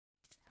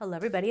Hello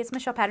everybody, it's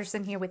Michelle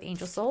Patterson here with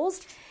Angel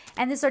Souls,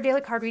 and this is our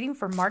daily card reading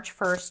for March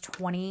 1st,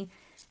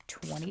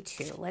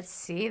 2022. Let's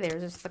see,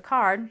 there's the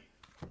card.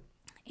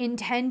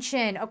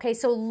 Intention. Okay,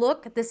 so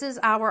look, this is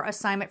our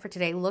assignment for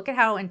today. Look at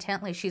how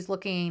intently she's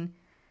looking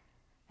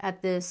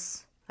at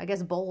this, I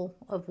guess, bowl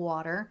of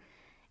water,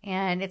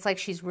 and it's like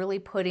she's really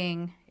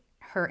putting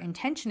her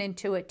intention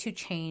into it to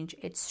change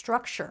its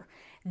structure.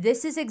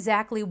 This is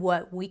exactly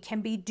what we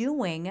can be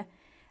doing,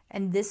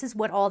 and this is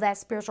what all that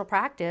spiritual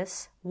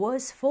practice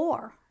was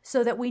for,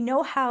 so that we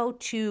know how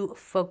to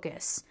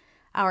focus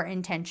our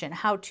intention,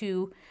 how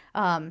to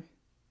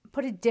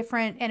put a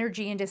different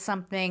energy into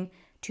something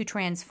to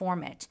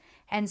transform it.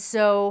 And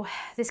so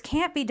this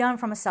can't be done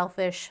from a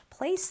selfish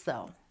place,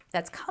 though.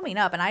 That's coming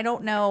up, and I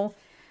don't know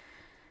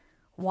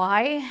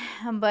why,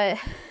 but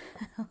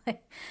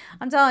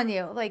I'm telling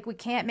you, like, we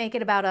can't make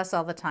it about us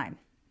all the time.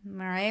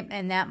 All right.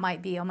 And that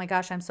might be, oh my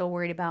gosh, I'm so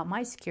worried about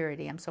my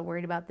security. I'm so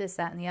worried about this,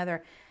 that, and the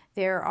other.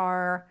 There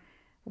are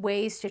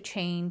ways to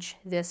change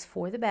this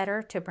for the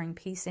better, to bring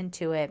peace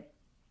into it.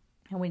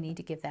 And we need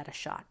to give that a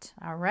shot.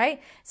 All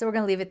right. So we're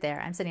going to leave it there.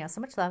 I'm sending out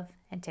so much love,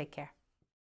 and take care.